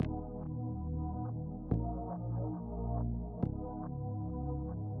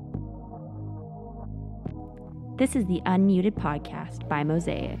This is the Unmuted Podcast by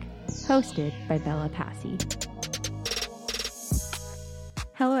Mosaic, hosted by Bella Passy.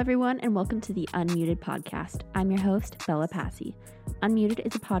 Hello, everyone, and welcome to the Unmuted Podcast. I'm your host, Bella Passy. Unmuted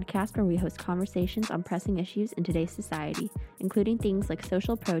is a podcast where we host conversations on pressing issues in today's society, including things like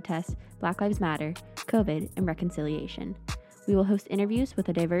social protests, Black Lives Matter, COVID, and reconciliation. We will host interviews with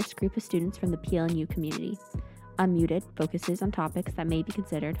a diverse group of students from the PLNU community. Unmuted focuses on topics that may be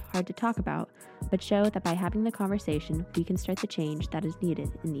considered hard to talk about, but show that by having the conversation, we can start the change that is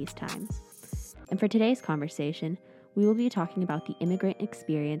needed in these times. And for today's conversation, we will be talking about the immigrant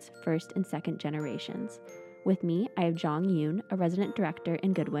experience first and second generations. With me, I have Jong Yoon, a resident director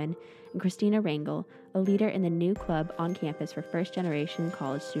in Goodwin, and Christina Rangel, a leader in the new club on campus for first-generation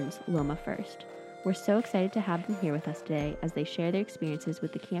college students, Loma First. We're so excited to have them here with us today as they share their experiences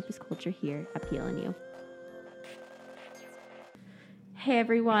with the campus culture here at PLNU. Hey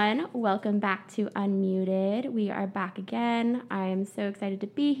everyone, welcome back to Unmuted. We are back again. I am so excited to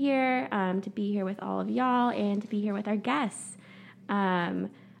be here with all of y'all and to be here with our guests.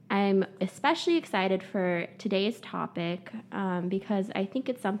 I'm especially excited for today's topic because I think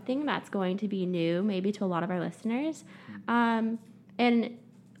it's something that's going to be new maybe to a lot of our listeners and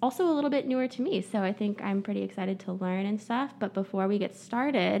also a little bit newer to me. So I think I'm pretty excited to learn and stuff. But before we get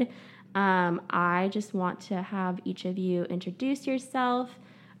started, I just want to have each of you introduce yourself,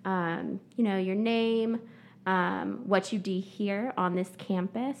 your name, what you do here on this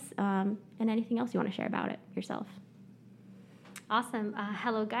campus, and anything else you want to share about it yourself. Awesome.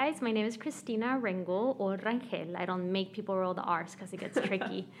 Hello, guys. My name is Christina Rangel, or Rangel. I don't make people roll the R's because it gets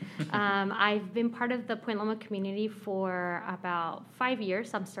tricky. I've been part of the Point Loma community for about 5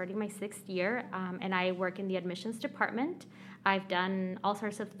 years. I'm starting my 6th year, and I work in the admissions department. I've done all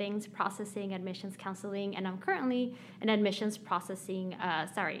sorts of things, processing, admissions counseling, and I'm currently an admissions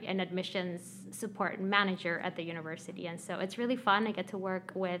support manager at the university. And so it's really fun. I get to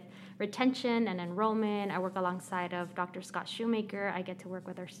work with retention and enrollment. I work alongside of Dr. Scott Shoemaker. I get to work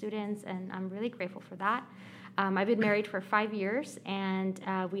with our students, and I'm really grateful for that. I've been married for 5 years, and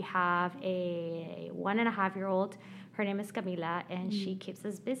we have a 1.5-year-old. Her name is Camila, and she keeps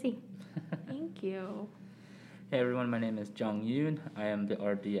us busy. Thank you. Hey everyone, my name is Jong Yoon. I am the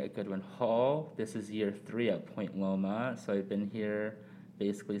RD at Goodwin Hall. This is year 3 at Point Loma, so I've been here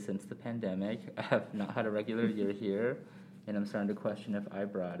basically since the pandemic. I have not had a regular year here, and I'm starting to question if I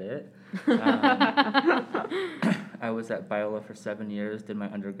brought it. I was at Biola for 7 years, did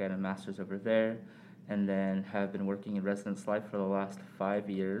my undergrad and master's over there, and then have been working in residence life for the last 5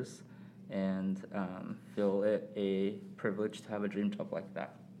 years, and feel it a privilege to have a dream job like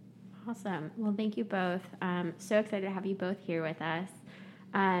that. Awesome. Well, thank you both. So excited to have you both here with us.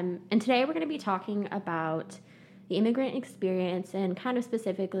 And today we're going to be talking about the immigrant experience and kind of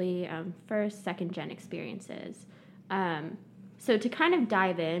specifically first, second gen experiences. So to kind of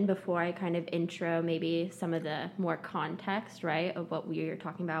dive in before I kind of intro maybe some of the more context, right, of what we are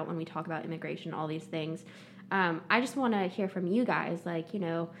talking about when we talk about immigration, all these things, I just want to hear from you guys,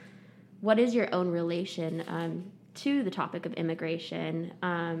 what is your own relation to the topic of immigration,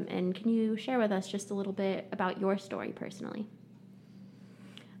 and can you share with us just a little bit about your story personally?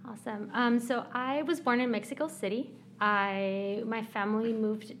 Awesome. So I was born in Mexico City. My family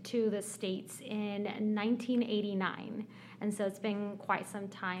moved to the States in 1989, and so it's been quite some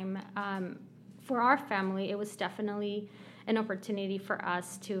time. For our family, it was definitely an opportunity for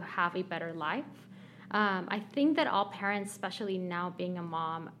us to have a better life. I think that all parents, especially now being a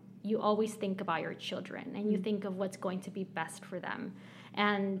mom, you always think about your children and you think of what's going to be best for them.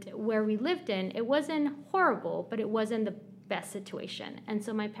 And where we lived in, it wasn't horrible, but it wasn't the best situation. And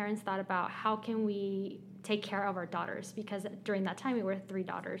so my parents thought about how can we take care of our daughters, because during that time we were 3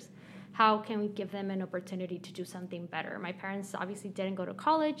 daughters. How can we give them an opportunity to do something better? My parents obviously didn't go to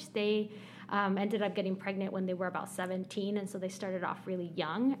college. They ended up getting pregnant when they were about 17, and so they started off really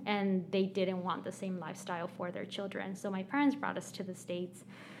young, and they didn't want the same lifestyle for their children. So my parents brought us to the States.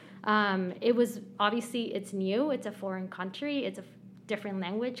 It was obviously, it's new, it's a foreign country, it's a different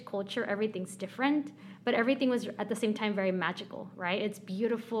language, culture, everything's different, but everything was at the same time very magical, right? It's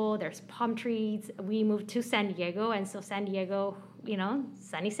beautiful, there's palm trees. We moved to San Diego, and so San Diego,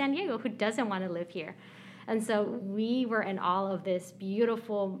 sunny San Diego, who doesn't want to live here? And so we were in awe of this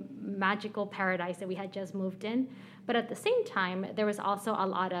beautiful, magical paradise that we had just moved in. But at the same time, there was also a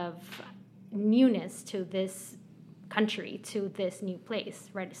lot of newness to this country, to this new place,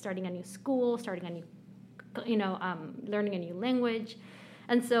 right? Starting a new school, starting a new, learning a new language.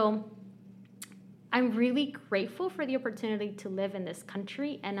 And so I'm really grateful for the opportunity to live in this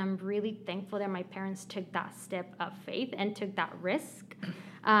country, and I'm really thankful that my parents took that step of faith and took that risk.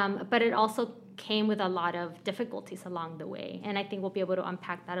 But it also came with a lot of difficulties along the way. And I think we'll be able to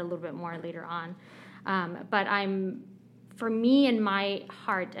unpack that a little bit more later on. But for me, in my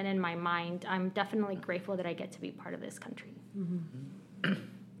heart and in my mind, I'm definitely grateful that I get to be part of this country. Mm-hmm.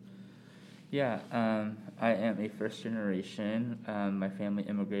 Yeah, I am a first generation. My family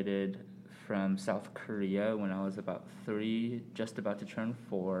immigrated from South Korea when I was about 3, just about to turn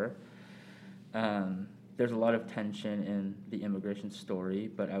 4. There's a lot of tension in the immigration story,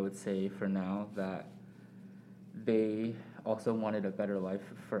 but I would say for now that they also wanted a better life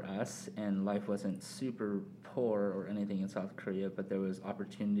for us, and life wasn't super poor or anything in South Korea, but there was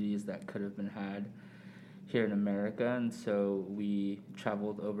opportunities that could have been had here in America, and so we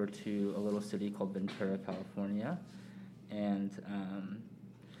traveled over to a little city called Ventura, California, and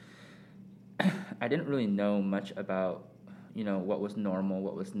I didn't really know much about, what was normal,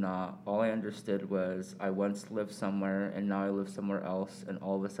 what was not. All I understood was I once lived somewhere and now I live somewhere else, and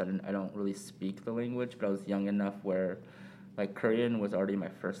all of a sudden I don't really speak the language, but I was young enough where, like, Korean was already my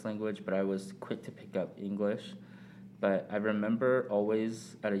first language, but I was quick to pick up English. But I remember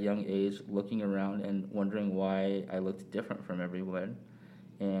always at a young age looking around and wondering why I looked different from everyone.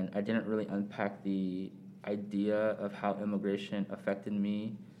 And I didn't really unpack the idea of how immigration affected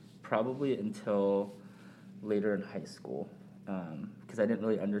me probably until later in high school, because I didn't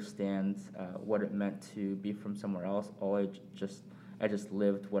really understand what it meant to be from somewhere else. I just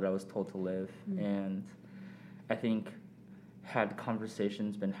lived what I was told to live. Mm-hmm. And I think had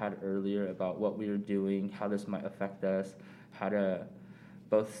conversations been had earlier about what we were doing, how this might affect us, how to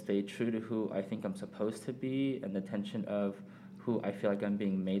both stay true to who I think I'm supposed to be and the tension of who I feel like I'm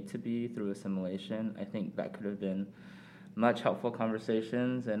being made to be through assimilation, I think that could have been much helpful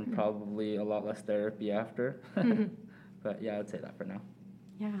conversations and probably a lot less therapy after. Mm-hmm. But yeah, I'd say that for now.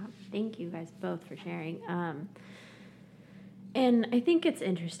 Yeah, thank you guys both for sharing. And I think it's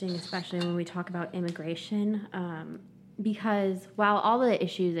interesting, especially when we talk about immigration, because while all the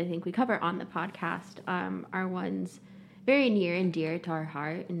issues I think we cover on the podcast are ones very near and dear to our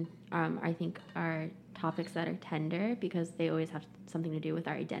heart, and I think are topics that are tender because they always have something to do with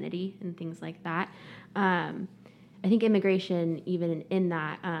our identity and things like that. I think immigration, even in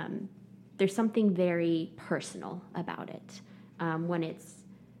that, there's something very personal about it when it's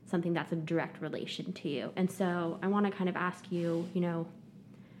something that's a direct relation to you. And so I want to kind of ask you,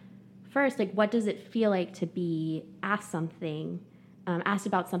 first, like, what does it feel like to be asked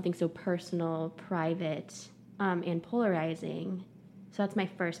about something so personal, private, and polarizing? So that's my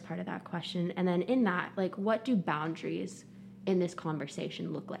first part of that question. And then in that, like, what do boundaries in this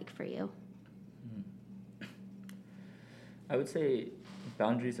conversation look like for you? I would say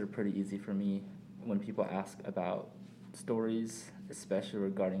boundaries are pretty easy for me when people ask about stories, especially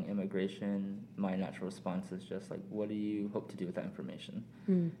regarding immigration. My natural response is just like, what do you hope to do with that information?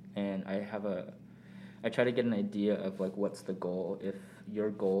 And I try to get an idea of like, what's the goal? If your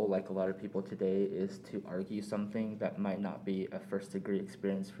goal, like a lot of people today, is to argue something that might not be a first degree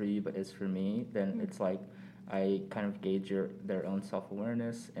experience for you, but is for me, then it's like, I kind of gauge their own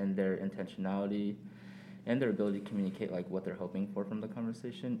self-awareness and their intentionality and their ability to communicate like what they're hoping for from the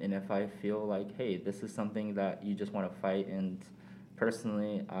conversation. And if I feel like, hey, this is something that you just want to fight, and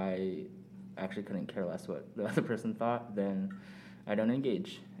personally I actually couldn't care less what the other person thought, then I don't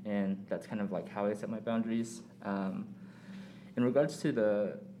engage. And that's kind of like how I set my boundaries. In regards to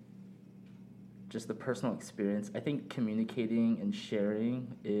the personal experience, I think communicating and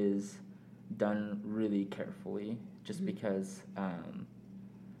sharing is done really carefully, just because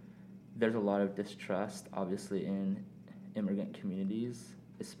there's a lot of distrust, obviously, in immigrant communities,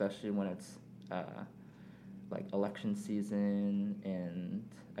 especially when it's like election season, and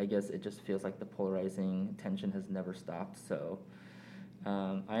I guess it just feels like the polarizing tension has never stopped. So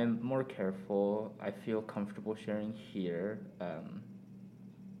I am more careful. I feel comfortable sharing here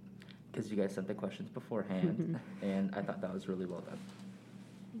because you guys sent the questions beforehand, and I thought that was really well done.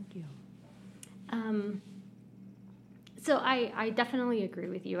 Thank you. So I definitely agree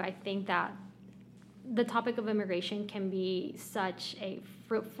with you. I think that the topic of immigration can be such a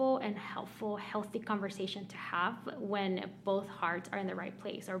fruitful and helpful, healthy conversation to have when both hearts are in the right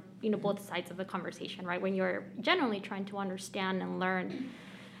place, or both sides of the conversation, right? When you're generally trying to understand and learn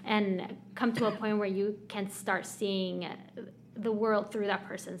and come to a point where you can start seeing the world through that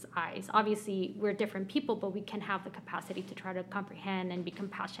person's eyes. Obviously, we're different people, but we can have the capacity to try to comprehend and be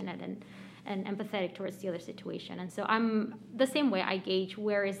compassionate and empathetic towards the other situation. And so I'm the same way. I gauge,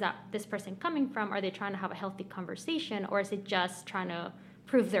 where is this person coming from? Are they trying to have a healthy conversation, or is it just trying to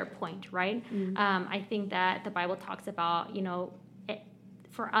prove their point, right? I think that the Bible talks about,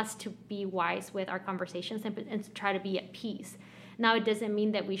 for us to be wise with our conversations and to try to be at peace. Now, it doesn't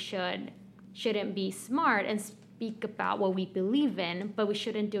mean that we should shouldn't be smart and speak about what we believe in, but we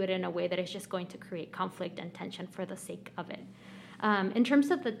shouldn't do it in a way that is just going to create conflict and tension for the sake of it. In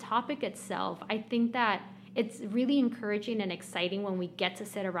terms of the topic itself, I think that it's really encouraging and exciting when we get to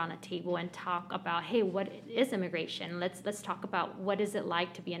sit around a table and talk about, hey, what is immigration? Let's talk about what is it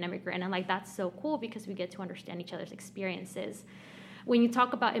like to be an immigrant. And like, that's so cool because we get to understand each other's experiences. When you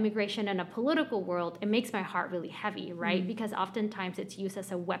talk about immigration in a political world, it makes my heart really heavy, right? Because oftentimes it's used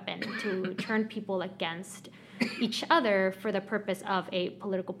as a weapon to turn people against each other for the purpose of a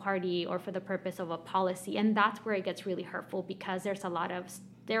political party or for the purpose of a policy. And that's where it gets really hurtful because there's a lot of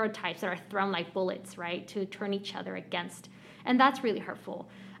stereotypes that are thrown like bullets, right, to turn each other against. And that's really hurtful.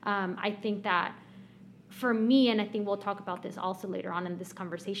 I think that for me, and I think we'll talk about this also later on in this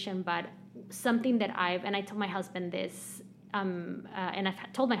conversation, but something that and I told my husband this, and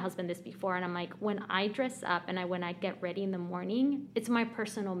I've told my husband this before, and I'm like, when I dress up and when I get ready in the morning, it's my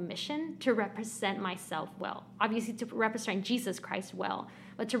personal mission to represent myself well. Obviously, to represent Jesus Christ well,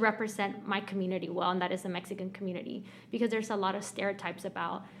 but to represent my community well, and that is the Mexican community, because there's a lot of stereotypes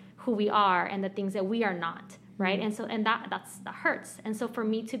about who we are and the things that we are not, right? And so, and that hurts. And so for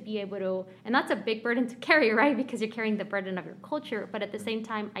me to be able to, and that's a big burden to carry, right? Because you're carrying the burden of your culture, but at the same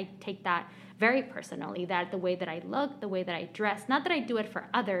time, I take that very personally, that the way that I look, the way that I dress, not that I do it for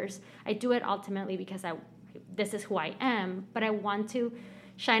others, I do it ultimately because this is who I am, but I want to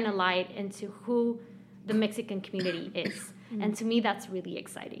shine a light into who the Mexican community is. And to me, that's really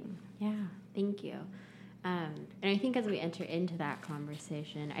exciting. Yeah, thank you. And I think as we enter into that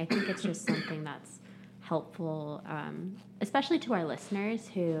conversation, I think it's just something that's helpful, especially to our listeners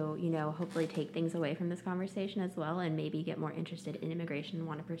who, hopefully take things away from this conversation as well and maybe get more interested in immigration and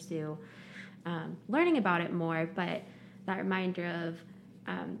want to pursue learning about it more. But that reminder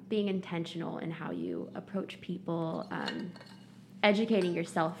of being intentional in how you approach people, educating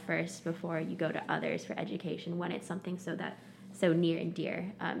yourself first before you go to others for education when it's something so near and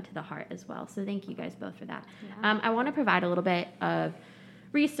dear to the heart as well. So thank you guys both for that. Yeah. I want to provide a little bit of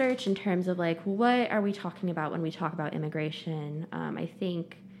research in terms of what are we talking about when we talk about immigration. I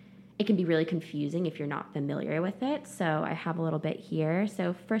think it can be really confusing if you're not familiar with it. So I have a little bit here.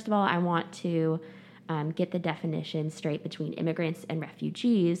 So first of all, I want to get the definition straight between immigrants and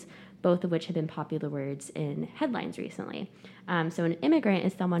refugees, both of which have been popular words in headlines recently. So an immigrant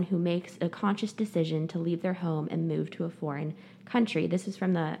is someone who makes a conscious decision to leave their home and move to a foreign country. This is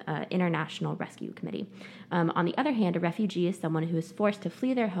from the International Rescue Committee. On the other hand, a refugee is someone who is forced to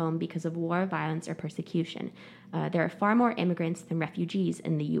flee their home because of war, violence, or persecution. There are far more immigrants than refugees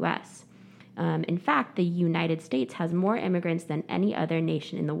in the U.S. In fact, the United States has more immigrants than any other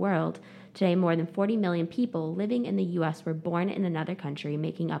nation in the world. Today, more than 40 million people living in the U.S. were born in another country,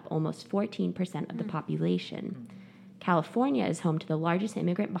 making up almost 14% of the population. California is home to the largest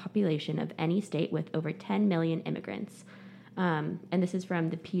immigrant population of any state with over 10 million immigrants. And this is from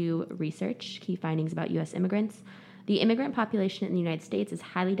the Pew Research, Key Findings About U.S. Immigrants. The immigrant population in the United States is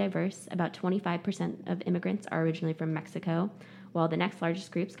highly diverse. About 25% of immigrants are originally from Mexico, while the next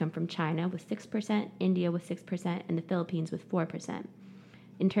largest groups come from China with 6%, India with 6%, and the Philippines with 4%.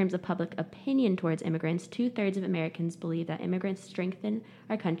 In terms of public opinion towards immigrants, 2/3 of Americans believe that immigrants strengthen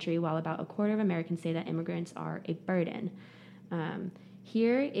our country, while about a quarter of Americans say that immigrants are a burden.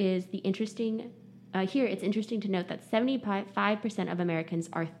 Here it's interesting to note that 75% of Americans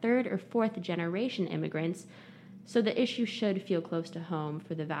are third or fourth generation immigrants, so the issue should feel close to home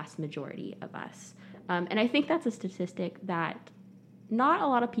for the vast majority of us. And I think that's a statistic that not a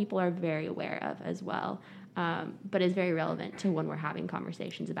lot of people are very aware of as well. But is very relevant to when we're having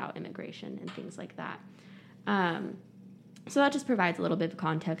conversations about immigration and things like that. So that just provides a little bit of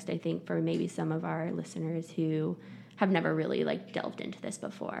context, I think, for maybe some of our listeners who have never really delved into this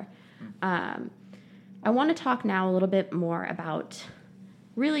before. I want to talk now a little bit more about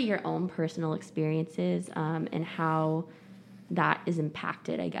really your own personal experiences and how that is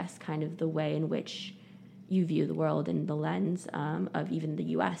impacted, I guess, kind of the way in which you view the world and the lens of even the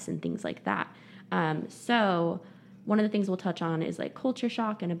U.S. and things like that. So one of the things we'll touch on is culture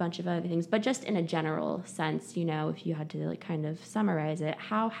shock and a bunch of other things, but just in a general sense, if you had to kind of summarize it,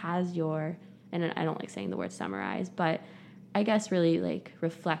 how has and I don't like saying the word summarize, but I guess really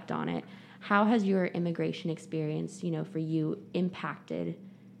reflect on it. How has your immigration experience, for you impacted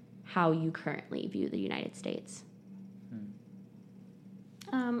how you currently view the United States?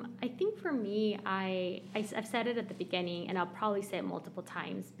 I think for me, I've said it at the beginning, and I'll probably say it multiple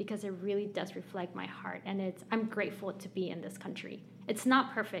times because it really does reflect my heart, and I'm grateful to be in this country. It's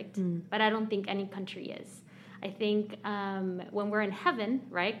not perfect, but I don't think any country is. I think when we're in heaven,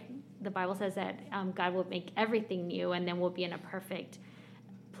 right, the Bible says that God will make everything new, and then we'll be in a perfect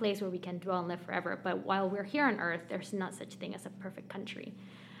place where we can dwell and live forever. But while we're here on earth, there's not such thing as a perfect country.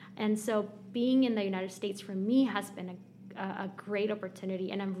 And so being in the United States for me has been a great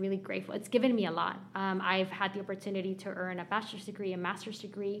opportunity, and I'm really grateful. It's given me a lot. I've had the opportunity to earn a bachelor's degree, a master's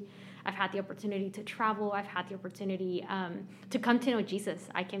degree. I've had the opportunity to travel. I've had the opportunity to come to know Jesus.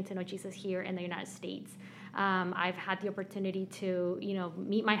 I came to know Jesus here in the United States. I've had the opportunity to,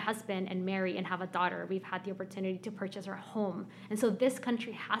 meet my husband and marry and have a daughter. We've had the opportunity to purchase our home. And so this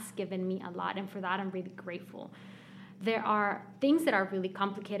country has given me a lot, and for that I'm really grateful. There are things that are really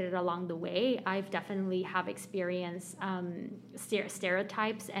complicated along the way. I've definitely have experienced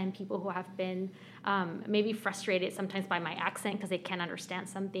stereotypes and people who have been maybe frustrated sometimes by my accent because they can't understand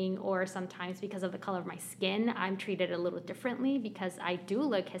something, or sometimes because of the color of my skin, I'm treated a little differently because I do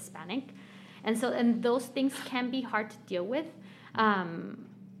look Hispanic. And those things can be hard to deal with.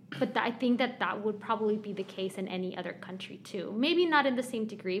 But I think that would probably be the case in any other country too. Maybe not in the same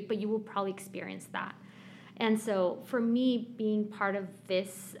degree, but you will probably experience that. And so for me, being part of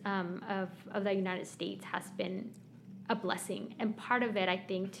this, of the United States has been a blessing. And part of it, I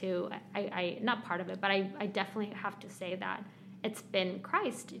think too, not part of it, but I definitely have to say that it's been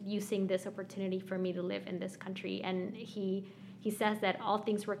Christ using this opportunity for me to live in this country. And he says that all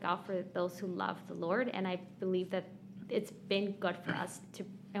things work out for those who love the Lord. And I believe that it's been good for us to,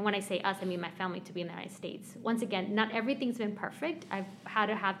 and when I say us, I mean my family, to be in the United States. Once again, not everything's been perfect. I've had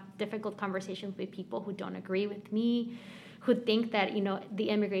to have difficult conversations with people who don't agree with me, who think that, the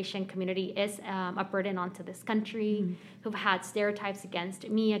immigration community is a burden onto this country, who've had stereotypes against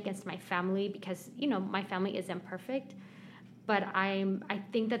me, against my family, because, my family is imperfect. But I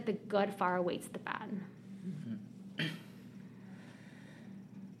think that the good far outweighs the bad.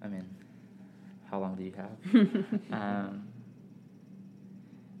 I mean, how long do you have?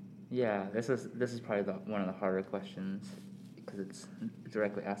 Yeah, this is probably one of the harder questions, because it's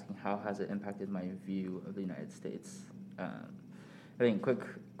directly asking how has it impacted my view of the United States. I think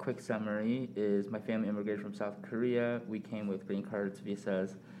quick summary is my family immigrated from South Korea. We came with green cards,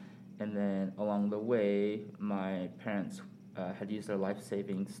 visas, and then along the way, my parents had used their life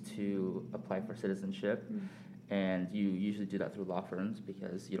savings to apply for citizenship. And you usually do that through law firms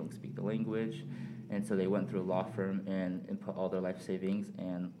because you don't speak the language. And so they went through a law firm and put all their life savings.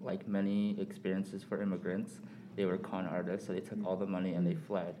 And like many experiences for immigrants, they were con artists. So they took all the money and they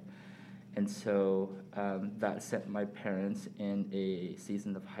fled. And so that sent my parents in a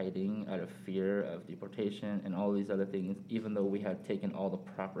season of hiding out of fear of deportation and all these other things, even though we had taken all the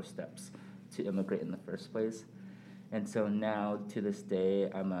proper steps to immigrate in the first place. And so now, to this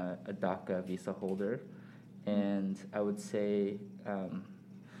day, I'm a DACA visa holder. And I would say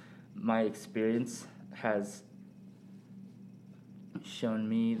my experience has shown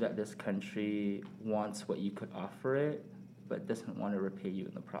me that this country wants what you could offer it, but doesn't want to repay you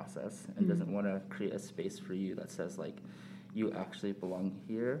in the process, and doesn't want to create a space for you that says, like, you actually belong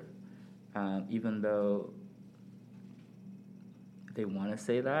here, even though they want to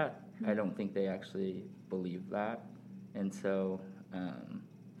say that. I don't think they actually believe that. And so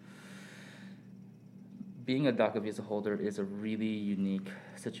being a DACA visa holder is a really unique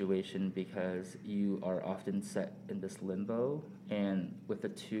situation because you are often set in this limbo, and with the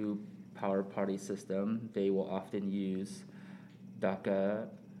two-power party system, they will often use DACA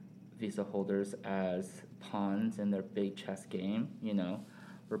visa holders as pawns in their big chess game.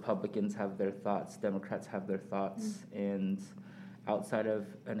 Republicans have their thoughts, Democrats have their thoughts, and outside of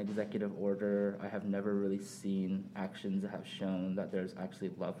an executive order, I have never really seen actions that have shown that there's actually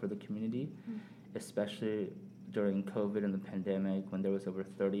love for the community. Especially during COVID and the pandemic, when there was over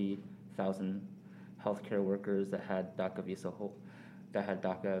 30,000 healthcare workers that had DACA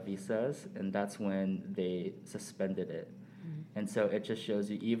visas, and that's when they suspended it. And so it just shows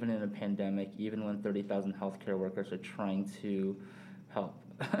you, even in a pandemic, even when 30,000 healthcare workers are trying to help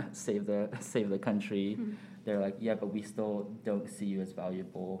save the country, they're like, yeah, but we still don't see you as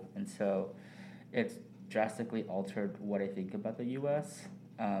valuable. And so it's drastically altered what I think about the U.S.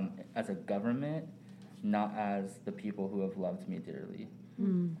 As a government, not as the people who have loved me dearly,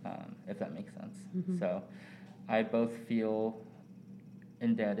 if that makes sense. So I both feel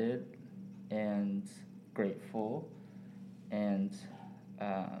indebted and grateful and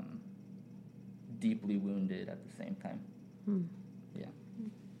deeply wounded at the same time. Yeah.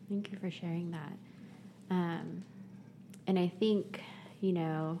 Thank you for sharing that. And I think,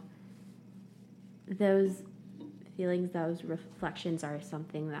 those feelings, those reflections are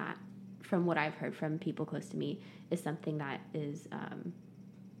something that, from what I've heard from people close to me, is something that is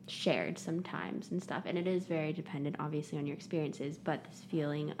shared sometimes and stuff. And it is very dependent, obviously, on your experiences. But this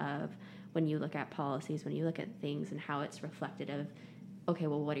feeling of when you look at policies, when you look at things and how it's reflected of okay,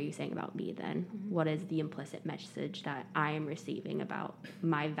 well, what are you saying about me then? What is the implicit message that I am receiving about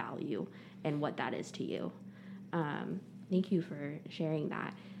my value and what that is to you? Thank you for sharing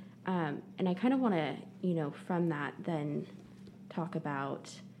that. And I kind of want to, from that then talk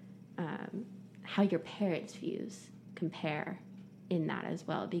about how your parents' views compare in that as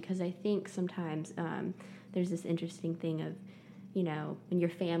well, because I think sometimes there's this interesting thing of, when your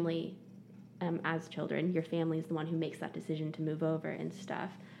family, as children, your family is the one who makes that decision to move over and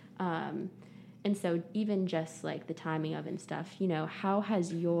stuff. And so even just like the timing of and stuff, how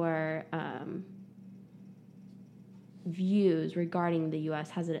has your views regarding the U.S.,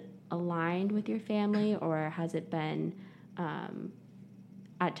 has it aligned with your family, or has it been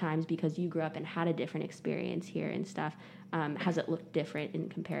at times, because you grew up and had a different experience here and stuff, has it looked different in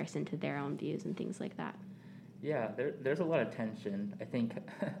comparison to their own views and things like that? Yeah, there's a lot of tension. I think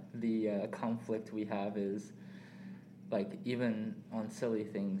the conflict we have is, like, even on silly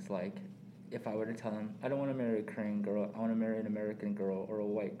things, like, if I were to tell him, I don't want to marry a Korean girl, I want to marry an American girl or a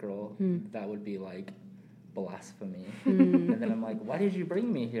white girl, that would be, like, blasphemy. And then I'm like, why did you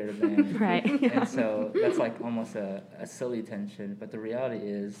bring me here then? Right. And so that's, like, almost a silly tension. But the reality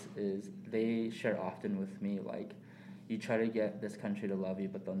is they share often with me, like, you try to get this country to love you,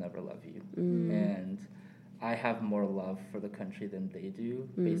 but they'll never love you. And I have more love for the country than they do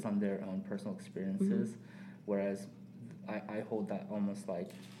based on their own personal experiences, whereas I hold that almost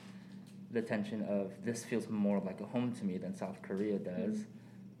like the tension of this feels more like a home to me than South Korea does,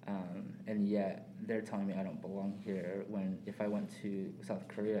 and yet they're telling me I don't belong here, when if I went to South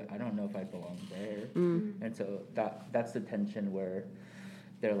Korea, I don't know if I belong there. And so that's the tension where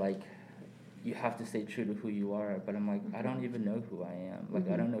they're like, you have to stay true to who you are, but I'm like, I don't even know who I am.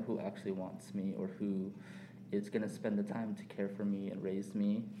 Like, I don't know who actually wants me or who is going to spend the time to care for me and raise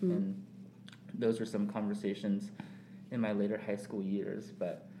me. And those were some conversations in my later high school years,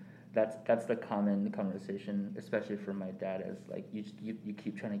 but that's the common conversation, especially for my dad, is like, you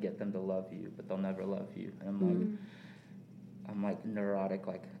keep trying to get them to love you, but they'll never love you. And I'm like neurotic,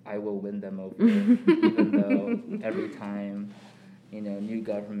 like, I will win them over, even though every time new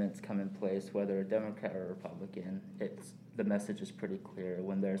governments come in place, whether a Democrat or Republican, the message is pretty clear.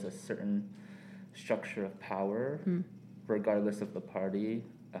 When there's a certain structure of power, regardless of the party,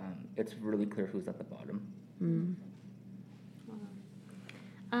 it's really clear who's at the bottom.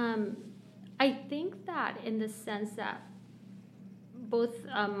 I think that in the sense that both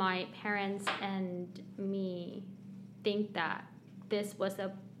my parents and me think that this was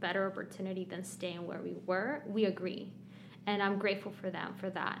a better opportunity than staying where we were, we agree. And I'm grateful for them for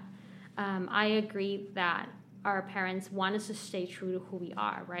that. I agree that our parents want us to stay true to who we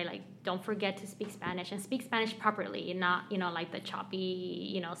are, right? Like, don't forget to speak Spanish, and speak Spanish properly, and not, like the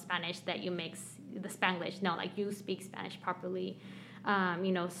choppy, Spanish that you mix, the Spanglish. No, like, you speak Spanish properly.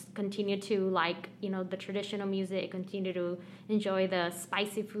 Continue to like, the traditional music, continue to enjoy the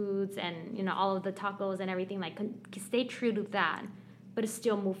spicy foods and, all of the tacos and everything. Like, stay true to that, but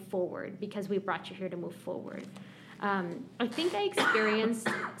still move forward, because we brought you here to move forward. I think I experienced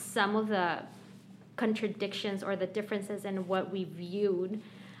some of the contradictions or the differences in what we viewed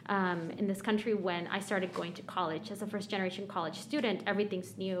in this country when I started going to college. As a first-generation college student,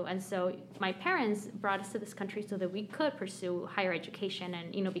 everything's new. And so my parents brought us to this country so that we could pursue higher education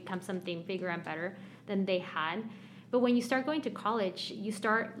and, become something bigger and better than they had. But when you start going to college, you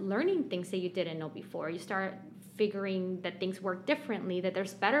start learning things that you didn't know before. You start figuring that things work differently, that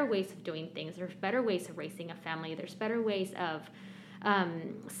there's better ways of doing things, there's better ways of raising a family, there's better ways of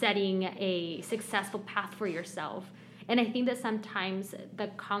setting a successful path for yourself. And I think that sometimes the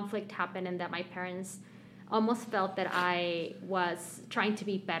conflict happened and that my parents almost felt that I was trying to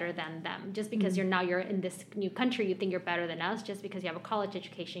be better than them. Just because you're in this new country, you think you're better than us. Just because you have a college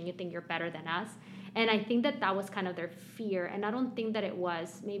education, you think you're better than us. And I think that was kind of their fear. And I don't think that it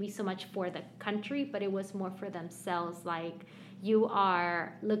was maybe so much for the country, but it was more for themselves. Like, you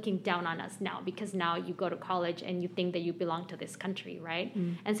are looking down on us now because now you go to college and you think that you belong to this country, right?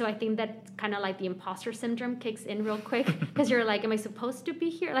 And so I think that kind of like the imposter syndrome kicks in real quick, because you're like, am I supposed to be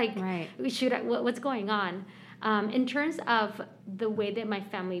here? Like, right. What's going on? In terms of the way that my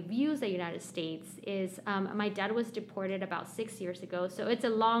family views the United States is, my dad was deported about 6 years ago. So it's a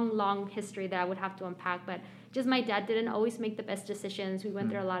long, long history that I would have to unpack. But just my dad didn't always make the best decisions. We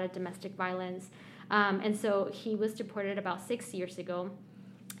went through a lot of domestic violence. And so he was deported about 6 years ago.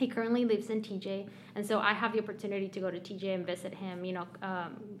 He currently lives in TJ. And so I have the opportunity to go to TJ and visit him,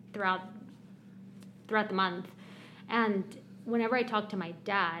 throughout the month. And whenever I talk to my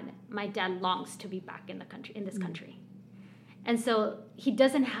dad longs to be back in this country. And so he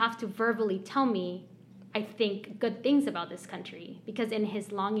doesn't have to verbally tell me I think good things about this country, because in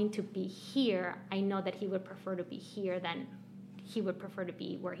his longing to be here, I know that he would prefer to be here than he would prefer to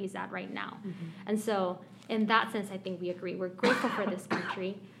be where he's at right now. Mm-hmm. And so in that sense, I think we agree. We're grateful for this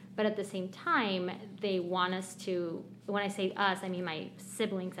country, but at the same time, they want us to, when I say us, I mean my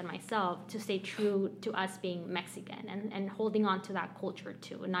siblings and myself, to stay true to us being Mexican and holding on to that culture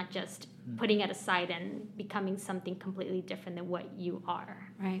too, and not just putting it aside and becoming something completely different than what you are.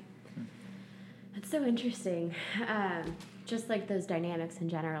 Right. That's so interesting. Just like those dynamics in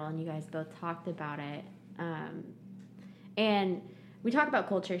general, and you guys both talked about it. And we talk about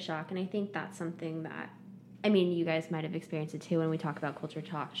culture shock, and I think that's something that, I mean, you guys might have experienced it too. When we talk about culture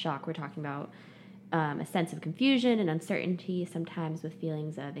shock, we're talking about a sense of confusion and uncertainty, sometimes with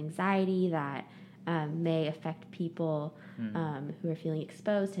feelings of anxiety that may affect people who are feeling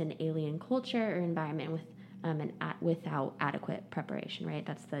exposed to an alien culture or environment without adequate preparation, right?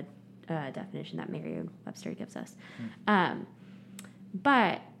 That's the definition that Merriam-Webster gives us.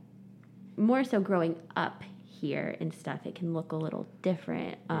 But more so growing up here and stuff, it can look a little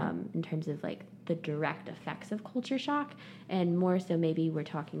different in terms of like the direct effects of culture shock, and more so maybe we're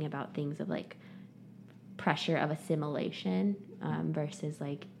talking about things of like pressure of assimilation versus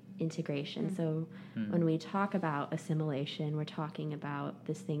like integration. So when we talk about assimilation, we're talking about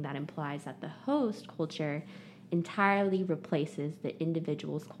this thing that implies that the host culture entirely replaces the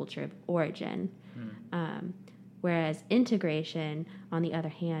individual's culture of origin. Whereas integration, on the other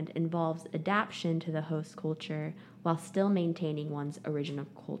hand, involves adaptation to the host culture while still maintaining one's original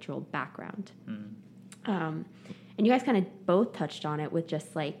cultural background. And you guys kind of both touched on it with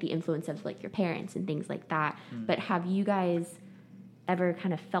just like the influence of like your parents and things like that. But have you guys ever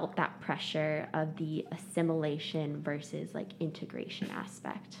kind of felt that pressure of the assimilation versus like integration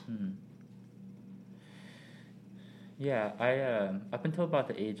aspect? Yeah, I up until about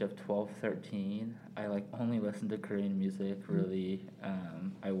the age of 12, 13, I like only listened to Korean music, really.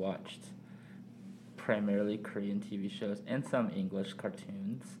 I watched primarily Korean TV shows and some English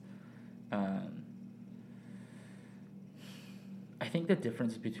cartoons. I think the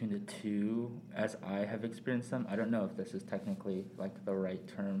difference between the two, as I have experienced them, I don't know if this is technically like the right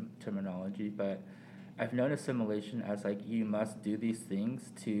terminology, but I've known assimilation as like you must do these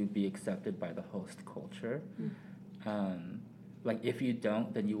things to be accepted by the host culture. Like if you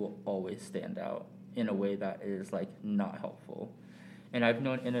don't, then you will always stand out in a way that is like not helpful. And I've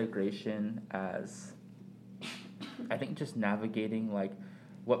known integration as, I think, just navigating like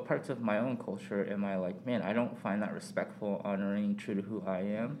what parts of my own culture am I like, man, I don't find that respectful, honoring, true to who I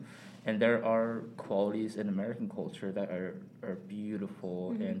am. And there are qualities in American culture that are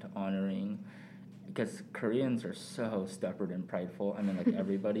beautiful and honoring, because Koreans are so stubborn and prideful. I mean, like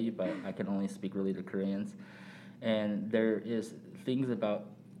everybody, but I can only speak really to Koreans. And there is things about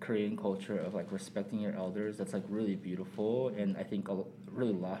Korean culture of like respecting your elders that's like really beautiful, and I think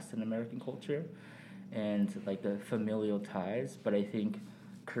really lost in American culture, and like the familial ties. But I think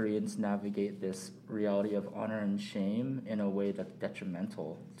Koreans navigate this reality of honor and shame in a way that's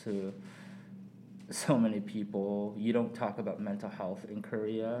detrimental to so many people. You don't talk about mental health in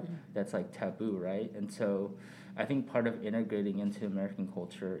Korea. That's like taboo, right? And so I think part of integrating into American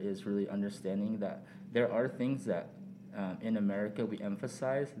culture is really understanding that there are things that in America we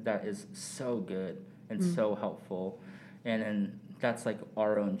emphasize that is so good and so helpful, and that's like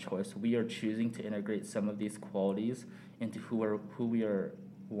our own choice. We are choosing to integrate some of these qualities into who we are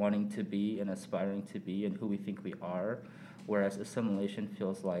wanting to be and aspiring to be and who we think we are, whereas assimilation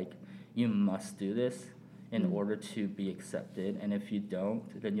feels like you must do this in order to be accepted, and if you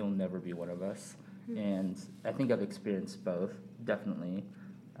don't, then you'll never be one of us. And I think I've experienced both, definitely.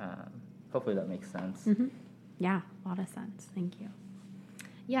 Hopefully that makes sense. Yeah, a lot of sense. Thank you.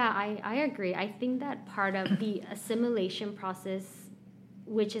 Yeah, I agree. I think that part of the assimilation process,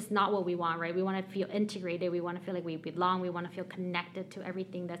 which is not what we want, right? We want to feel integrated. We want to feel like we belong. We want to feel connected to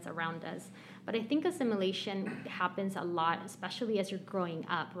everything that's around us. But I think assimilation happens a lot, especially as you're growing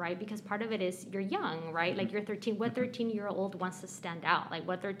up, right? Because part of it is you're young, right? Like you're 13. What 13-year-old wants to stand out? Like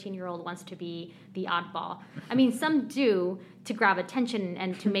what 13-year-old wants to be the oddball? I mean, some do to grab attention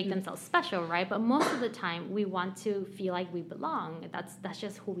and to make themselves special, right? But most of the time, we want to feel like we belong. That's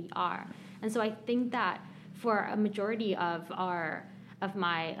just who we are. And so I think that for a majority of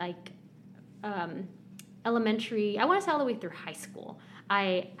my like elementary, I want to say all the way through high school,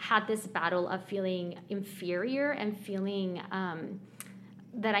 I had this battle of feeling inferior and feeling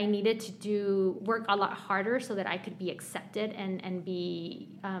that I needed to work a lot harder so that I could be accepted and be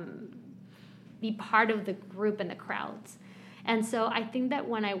part of the group and the crowds. And so I think that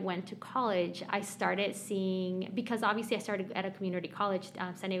when I went to college, I started seeing, because obviously I started at a community college,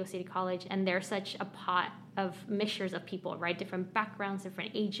 San Diego City College, and there's such a pot of mixtures of people, right? Different backgrounds,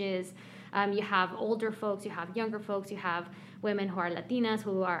 different ages. You have older folks, you have younger folks, you have women who are Latinas,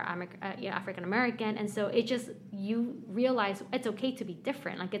 who are African American. And so it just, you realize it's okay to be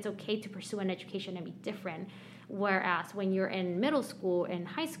different. Like, it's okay to pursue an education and be different. Whereas when you're in middle school and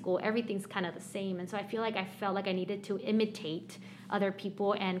high school, everything's kind of the same. And so I felt like I needed to imitate other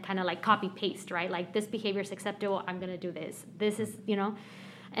people and kind of like copy paste, right? Like, this behavior is acceptable, I'm going to do this. This is,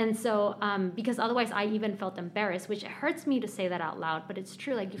 And so, because otherwise I even felt embarrassed, which hurts me to say that out loud, but it's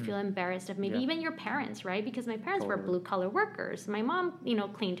true. Like, you feel embarrassed of maybe even your parents, right? Because my parents were blue collar workers. My mom,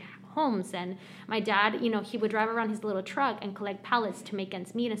 cleaned homes, and my dad, he would drive around his little truck and collect pallets to make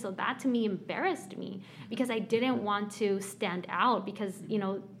ends meet. And so that to me embarrassed me, because I didn't want to stand out, because,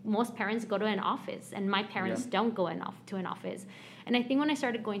 most parents go to an office and my parents don't go to an office. And I think when I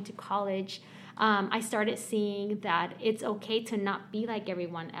started going to college, I started seeing that it's okay to not be like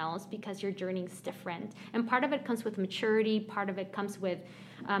everyone else, because your journey is different. And part of it comes with maturity. Part of it comes with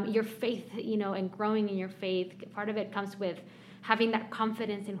your faith, and growing in your faith. Part of it comes with having that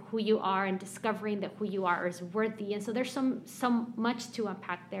confidence in who you are and discovering that who you are is worthy. And so there's so much to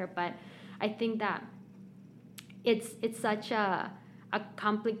unpack there. But I think that it's such a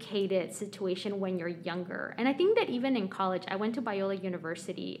complicated situation when you're younger. And I think that even in college, I went to Biola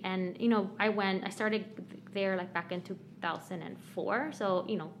University, and, I started there like back in 2004. So,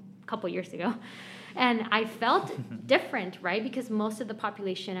 a couple years ago. And I felt different, right? Because most of the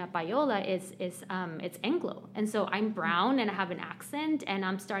population at Biola is it's Anglo. And so I'm brown and I have an accent, and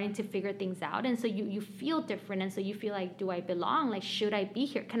I'm starting to figure things out. And so you feel different. And so you feel like, do I belong? Like, should I be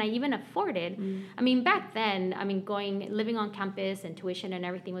here? Can I even afford it? I mean, back then, living on campus and tuition and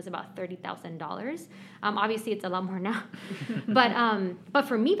everything was about $30,000. Obviously it's a lot more now. But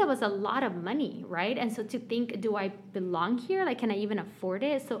for me, that was a lot of money, right? And so to think, do I belong here? Like, can I even afford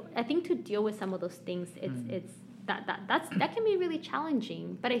it? So I think to deal with some of those things, that can be really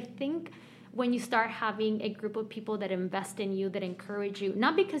challenging. But I think when you start having a group of people that invest in you, that encourage you,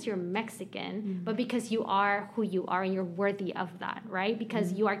 not because you're Mexican, but because you are who you are and you're worthy of that, right?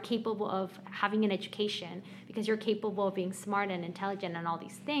 Because you are capable of having an education, because you're capable of being smart and intelligent and all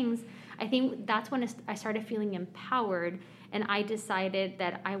these things. I think that's when I started feeling empowered, and I decided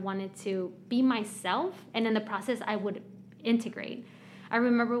that I wanted to be myself, and in the process I would integrate. I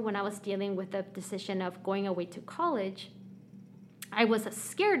remember when I was dealing with the decision of going away to college, I was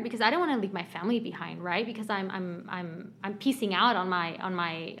scared because I didn't want to leave my family behind, right? Because I'm piecing out on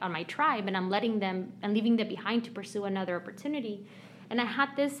my tribe, and I'm leaving them behind to pursue another opportunity. And I had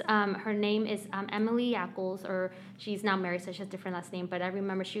this, her name is Emily Ackles, or she's now married, so she has a different last name. But I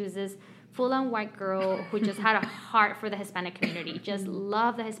remember she was this full-on white girl who just had a heart for the Hispanic community, just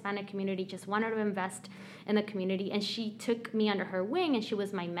loved the Hispanic community, just wanted to invest in the community. And she took me under her wing, and she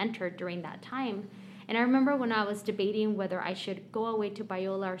was my mentor during that time. And I remember when I was debating whether I should go away to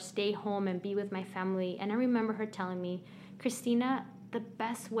Biola or stay home and be with my family. And I remember her telling me, Christina, the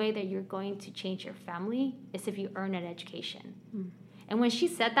best way that you're going to change your family is if you earn an education. And when she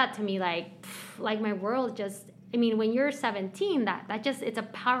said that to me, like my world just, when you're 17, that just, it's a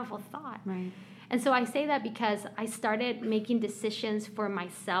powerful thought. Right. And so I say that because I started making decisions for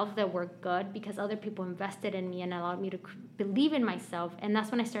myself that were good, because other people invested in me and allowed me to believe in myself. And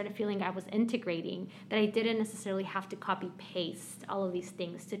that's when I started feeling I was integrating, that I didn't necessarily have to copy paste all of these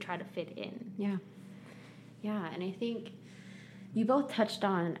things to try to fit in. Yeah. Yeah. And I think you both touched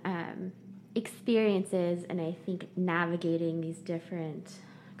on experiences, and I think navigating these different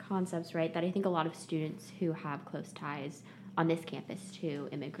concepts, right, that I think a lot of students who have close ties on this campus to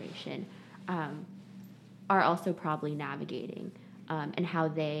immigration are also probably navigating, and how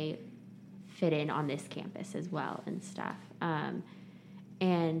they fit in on this campus as well and stuff.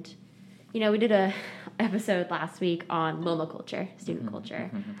 And, we did a episode last week on Loma culture, student culture,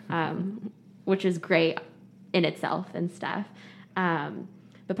 which is great in itself and stuff.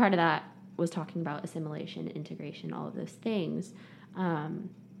 But part of that was talking about assimilation, integration, all of those things.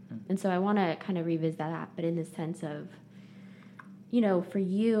 And so I want to kind of revisit that, but in the sense of, for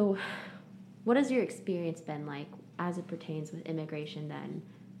you, what has your experience been like as it pertains with immigration then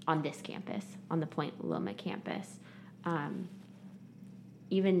on this campus, on the Point Loma campus?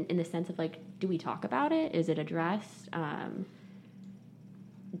 Even in the sense of, like, do we talk about it? Is it addressed?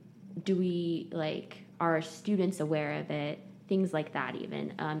 Do we, are students aware of it? Things like that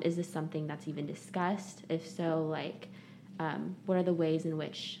even. Is this something that's even discussed? If so, what are the ways in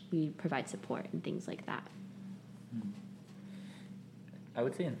which we provide support and things like that? I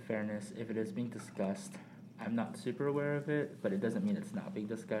would say, in fairness, if it is being discussed, I'm not super aware of it, but it doesn't mean it's not being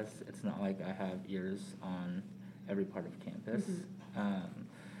discussed. It's not like I have ears on every part of campus.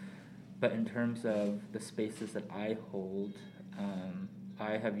 But in terms of the spaces that I hold,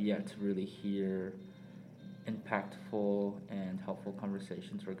 I have yet to really hear impactful and helpful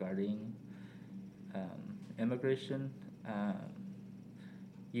conversations regarding immigration.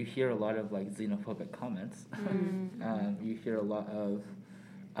 You hear a lot of like xenophobic comments. You hear a lot of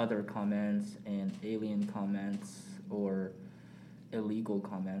other comments and alien comments or illegal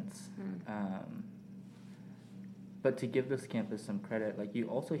comments. But to give this campus some credit, like you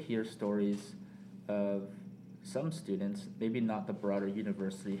also hear stories of some students, maybe not the broader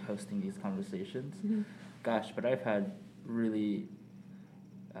university hosting these conversations. Gosh, but I've had really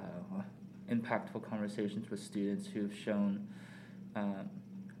impactful conversations with students who've shown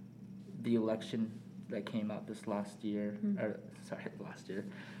the election that came out this last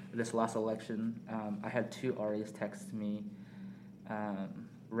election. I had 2 RAs text me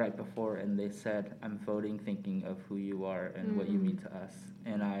right before, and they said, "I'm voting thinking of who you are and what you mean to us."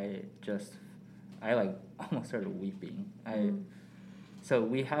 And I like almost started weeping. So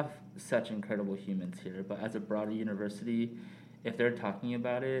we have such incredible humans here, but as a broader university, if they're talking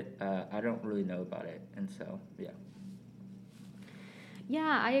about it, I don't really know about it. And so, yeah.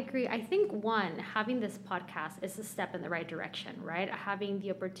 Yeah, I agree. I think having this podcast is a step in the right direction, right? Having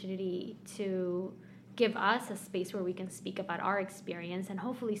the opportunity to give us a space where we can speak about our experience and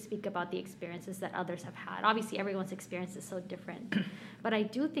hopefully speak about the experiences that others have had. Obviously, everyone's experience is so different. But I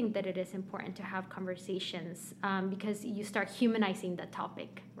do think that it is important to have conversations because you start humanizing the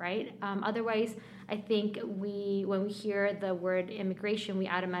topic, right? Otherwise, I think when we hear the word immigration, we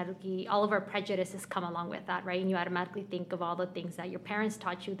automatically, all of our prejudices come along with that, right? And you automatically think of all the things that your parents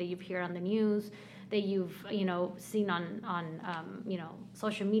taught you, that you've heard on the news, that you've, seen on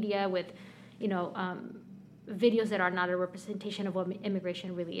social media with, videos that are not a representation of what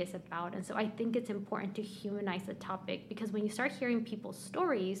immigration really is about. And so I think it's important to humanize the topic because when you start hearing people's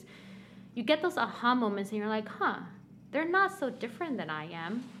stories, you get those aha moments and you're like, they're not so different than I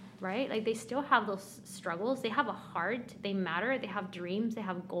am, right? Like they still have those struggles. They have a heart, they matter, they have dreams, they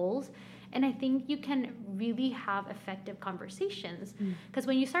have goals. And I think you can really have effective conversations because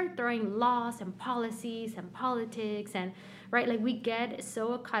when you start throwing laws and policies and politics and right, like we get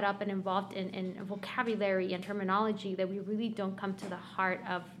so caught up and involved in vocabulary and terminology that we really don't come to the heart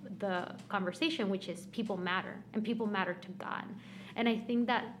of the conversation, which is people matter and people matter to God. And I think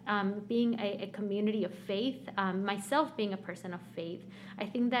that being a community of faith, myself being a person of faith, I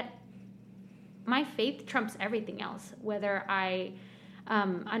think that my faith trumps everything else, whether I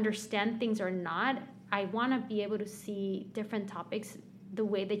understand things or not. I want to be able to see different topics the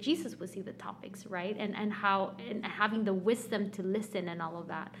way that Jesus would see the topics, right? And having the wisdom to listen and all of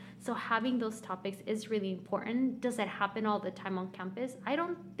that. So having those topics is really important. Does it happen all the time on campus? I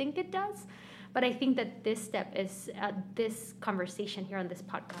don't think it does. But I think that this step is, this conversation here on this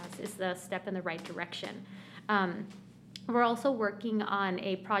podcast is the step in the right direction. We're also working on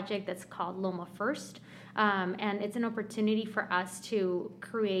a project that's called Loma First. And it's an opportunity for us to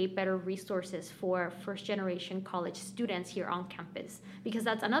create better resources for first-generation college students here on campus, because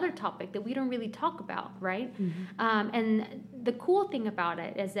that's another topic that we don't really talk about, right? And the cool thing about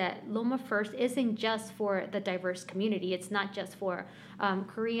it is that Loma First isn't just for the diverse community. It's not just for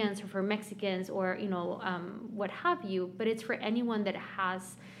Koreans or for Mexicans or, what have you, but it's for anyone that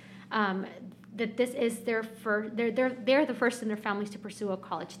has that this is their first, they're the first in their families to pursue a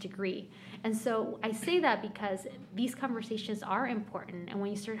college degree. And so I say that because these conversations are important. And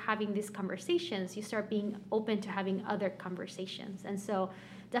when you start having these conversations, you start being open to having other conversations. And so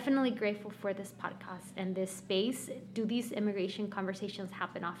definitely grateful for this podcast and this space. Do these immigration conversations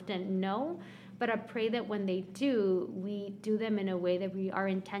happen often? No. But I pray that when they do, we do them in a way that we are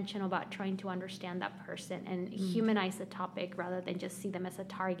intentional about trying to understand that person and humanize the topic rather than just see them as a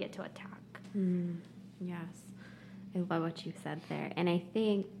target to attack. Yes. I love what you said there. And I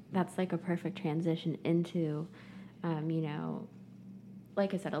think that's like a perfect transition into,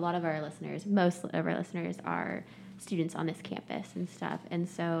 like I said, a lot of our listeners, most of our listeners are students on this campus and stuff. And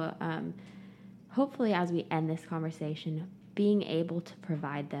so hopefully as we end this conversation, being able to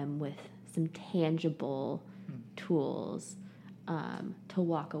provide them with some tangible tools to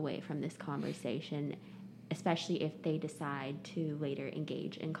walk away from this conversation, especially if they decide to later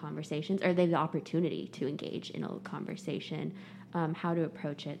engage in conversations or they have the opportunity to engage in a conversation, how to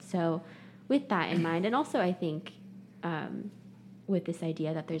approach it. So with that in mind, and also I think with this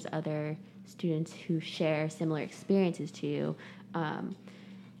idea that there's other students who share similar experiences to you,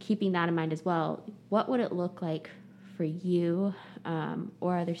 keeping that in mind as well, what would it look like for you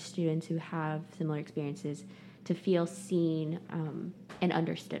or other students who have similar experiences to feel seen and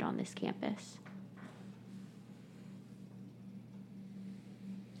understood on this campus?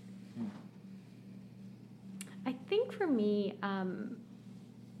 I think for me, and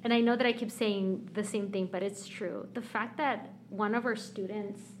I know that I keep saying the same thing, but it's true. The fact that one of our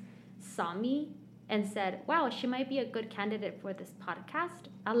students saw me and said, wow, she might be a good candidate for this podcast,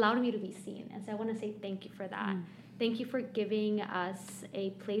 allowed me to be seen. And so I want to say thank you for that. Thank you for giving us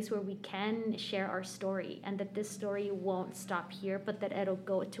a place where we can share our story, and that this story won't stop here, but that it'll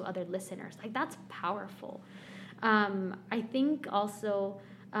go to other listeners. Like, that's powerful. I think also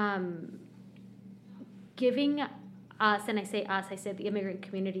giving us, and I say us, I said the immigrant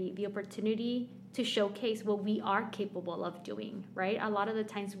community, the opportunity to showcase what we are capable of doing, right? A lot of the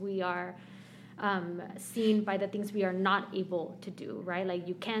times we are seen by the things we are not able to do, right? Like,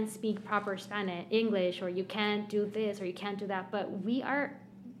 you can't speak proper Spanish, English, or you can't do this, or you can't do that. But we are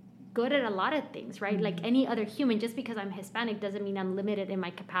good at a lot of things, right? Mm-hmm. Like any other human, just because I'm Hispanic doesn't mean I'm limited in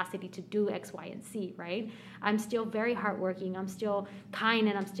my capacity to do X, Y, and Z, right? I'm still very hardworking. I'm still kind,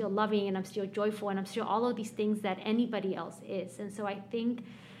 and I'm still loving, and I'm still joyful, and I'm still all of these things that anybody else is. And so I think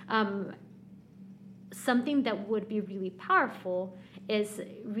something that would be really powerful is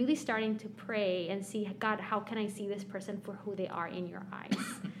really starting to pray and see, God, how can I see this person for who they are in your eyes?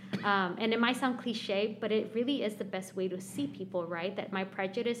 And it might sound cliche, but it really is the best way to see people, right? That my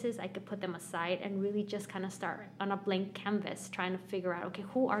prejudices, I could put them aside and really just kind of start on a blank canvas trying to figure out, okay,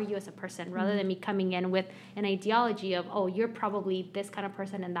 who are you as a person? Rather than me coming in with an ideology of, oh, you're probably this kind of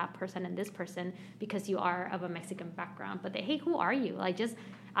person and that person and this person because you are of a Mexican background. But hey, who are you? Like, just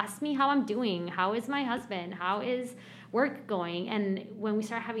ask me how I'm doing. How is my husband? How is work going? And when we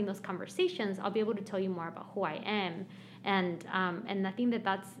start having those conversations, I'll be able to tell you more about who I am. And I think that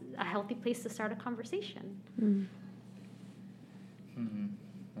that's a healthy place to start a conversation.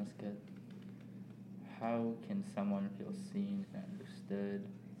 That's good. How can someone feel seen and understood?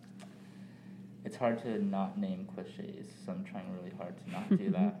 It's hard to not name cliches, so I'm trying really hard to not do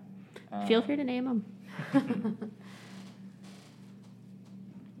that. Feel free to name them.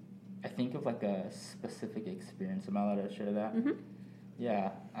 I think of like a specific experience. Am I allowed to share that? Mm-hmm.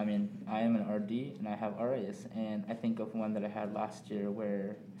 Yeah, I mean, I am an RD and I have RAs, and I think of one that I had last year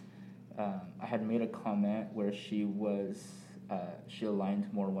where I had made a comment where she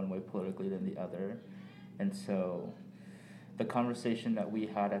aligned more one way politically than the other, and so the conversation that we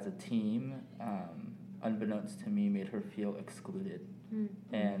had as a team, unbeknownst to me, made her feel excluded.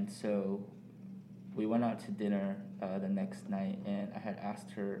 And so we went out to dinner the next night, and I had asked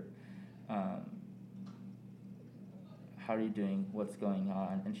her, how are you doing? What's going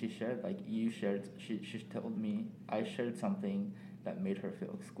on? And she shared, like you shared, she told me I shared something that made her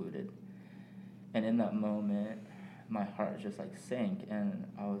feel excluded. And in that moment, my heart just like sank, and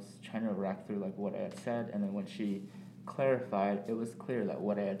I was trying to rack through like what I had said. And then when she clarified, it was clear that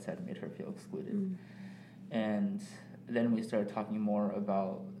what I had said made her feel excluded. And then we started talking more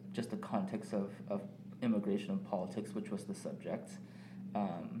about just the context of immigration and politics, which was the subject.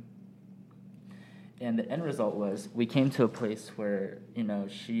 And the end result was we came to a place where, you know,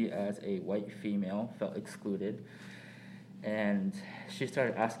 she as a white female felt excluded. And she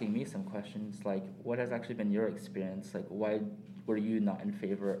started asking me some questions like, what has actually been your experience? Like, why were you not in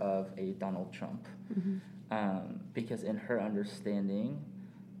favor of a Donald Trump? Because in her understanding,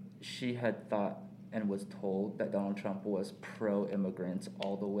 she had thought and was told that Donald Trump was pro-immigrants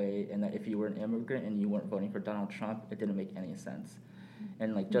all the way, and that if you were an immigrant and you weren't voting for Donald Trump, it didn't make any sense.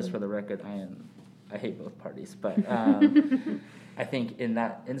 And like, just for the record, I hate both parties, but I think in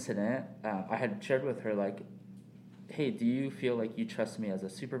that incident, I had shared with her, like, hey, do you feel like you trust me as a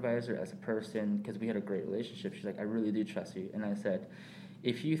supervisor, as a person? Because we had a great relationship. She's like, I really do trust you. And I said,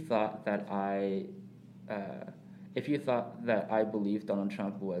 if you thought that I believed Donald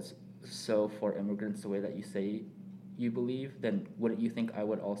Trump was so for immigrants the way that you say you believe, then wouldn't you think I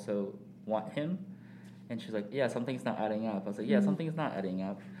would also want him? And she's like, yeah, something's not adding up. I was like, yeah, something's not adding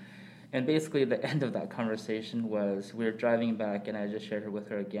up. And basically the end of that conversation was we were driving back, and I just shared her with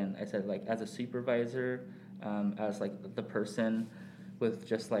her again. I said, like, as a supervisor, as like the person with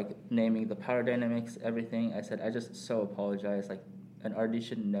just like naming the power dynamics, everything, I said, I just so apologize. Like, an RD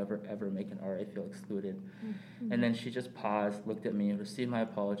should never ever make an RA feel excluded. And then she just paused, looked at me, received my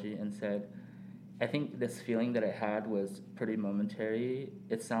apology, and said, I think this feeling that I had was pretty momentary.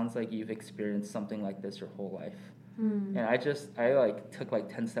 It sounds like you've experienced something like this your whole life. And I like took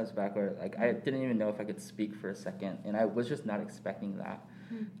like 10 steps backward. Like, I didn't even know if I could speak for a second, and I was just not expecting that.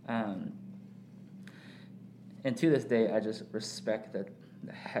 And to this day, I just respect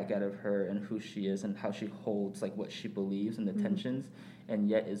the heck out of her and who she is and how she holds like what she believes and the Mm-hmm. tensions, and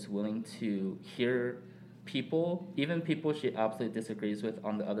yet is willing to hear people, even people she absolutely disagrees with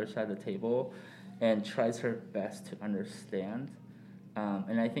on the other side of the table, and tries her best to understand.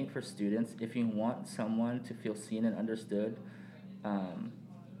 And I think for students, if you want someone to feel seen and understood,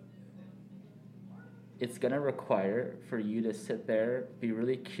 it's going to require for you to sit there, be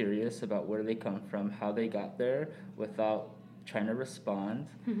really curious about where they come from, how they got there, without trying to respond,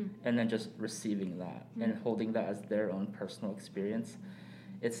 and then just receiving that and holding that as their own personal experience.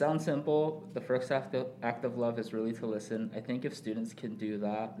 It sounds simple. The first act of love is really to listen. I think if students can do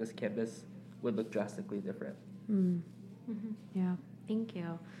that, this campus would look drastically different. Yeah, thank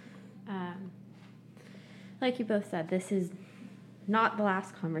you. Like you both said, this is not the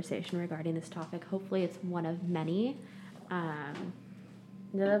last conversation regarding this topic. Hopefully it's one of many. I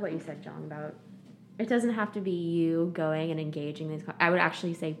love what you said, John, about it doesn't have to be you going and engaging these. I would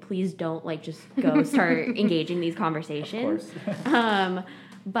actually say, please don't like just go start engaging these conversations. Of course.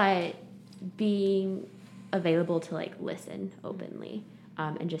 But being available to like listen openly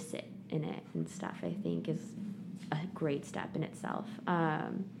and just sit in it and stuff, I think is a great step in itself.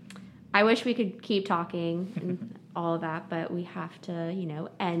 I wish we could keep talking and all of that, but we have to,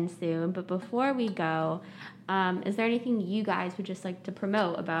 end soon. But before we go, is there anything you guys would just like to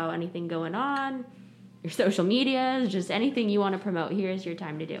promote about anything going on? Your social media, just anything you want to promote. Here's your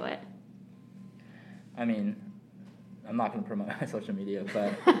time to do it. I mean, I'm not going to promote my social media,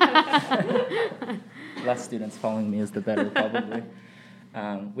 but less students following me is the better, probably.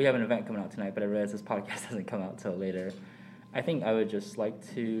 We have an event coming out tonight, but I realize this podcast doesn't come out till later. I think I would just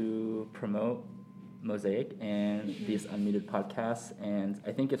like to promote Mosaic and these Unmuted podcasts. And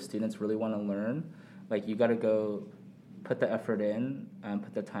I think if students really want to learn, like you got to go put the effort in,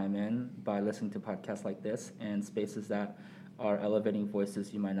 put the time in by listening to podcasts like this and spaces that are elevating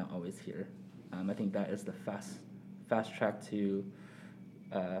voices you might not always hear. I think that is the fast track to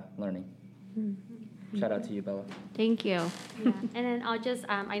learning. Shout out to you, Bella. Thank you. Yeah, and then I'll just,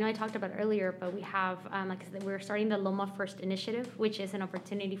 I know I talked about it earlier, but we have, like I said, we're starting the Loma First Initiative, which is an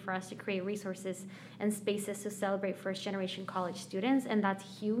opportunity for us to create resources and spaces to celebrate first-generation college students, and that's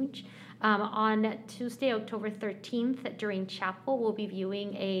huge. On Tuesday, October 13th, during chapel, we'll be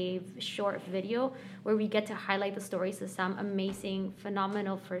viewing a short video where we get to highlight the stories of some amazing,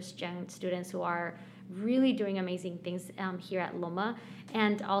 phenomenal first-gen students who are really doing amazing things here at Loma.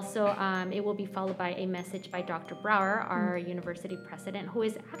 And also it will be followed by a message by Dr. Brower, our university president, who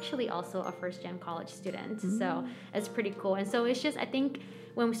is actually also a first-gen college student. So it's pretty cool. And so it's just, I think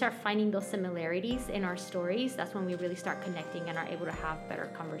when we start finding those similarities in our stories, that's when we really start connecting and are able to have better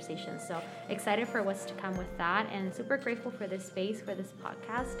conversations. So excited for what's to come with that, and super grateful for this space, for this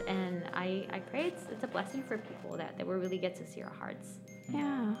podcast. And I pray it's a blessing for people that we really get to see our hearts.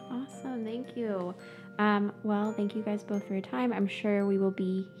 Yeah, awesome. Thank you. Well, thank you guys both for your time. I'm sure we will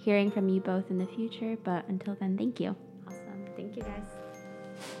be hearing from you both in the future, but until then, thank you. Awesome. Thank you, guys.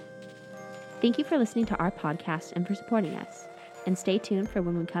 Thank you for listening to our podcast and for supporting us. And stay tuned for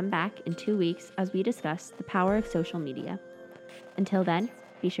when we come back in 2 weeks as we discuss the power of social media. Until then,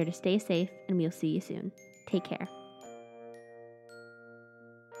 be sure to stay safe, and we'll see you soon. Take care.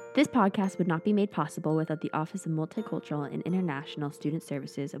 This podcast would not be made possible without the Office of Multicultural and International Student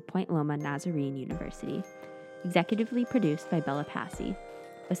Services of Point Loma Nazarene University. Executively produced by Bella Passy.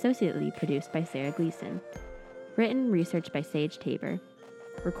 Associately produced by Sarah Gleason. Written and researched by Sage Tabor.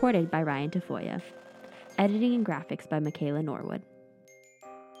 Recorded by Ryan Tafoya. Editing and graphics by Michaela Norwood.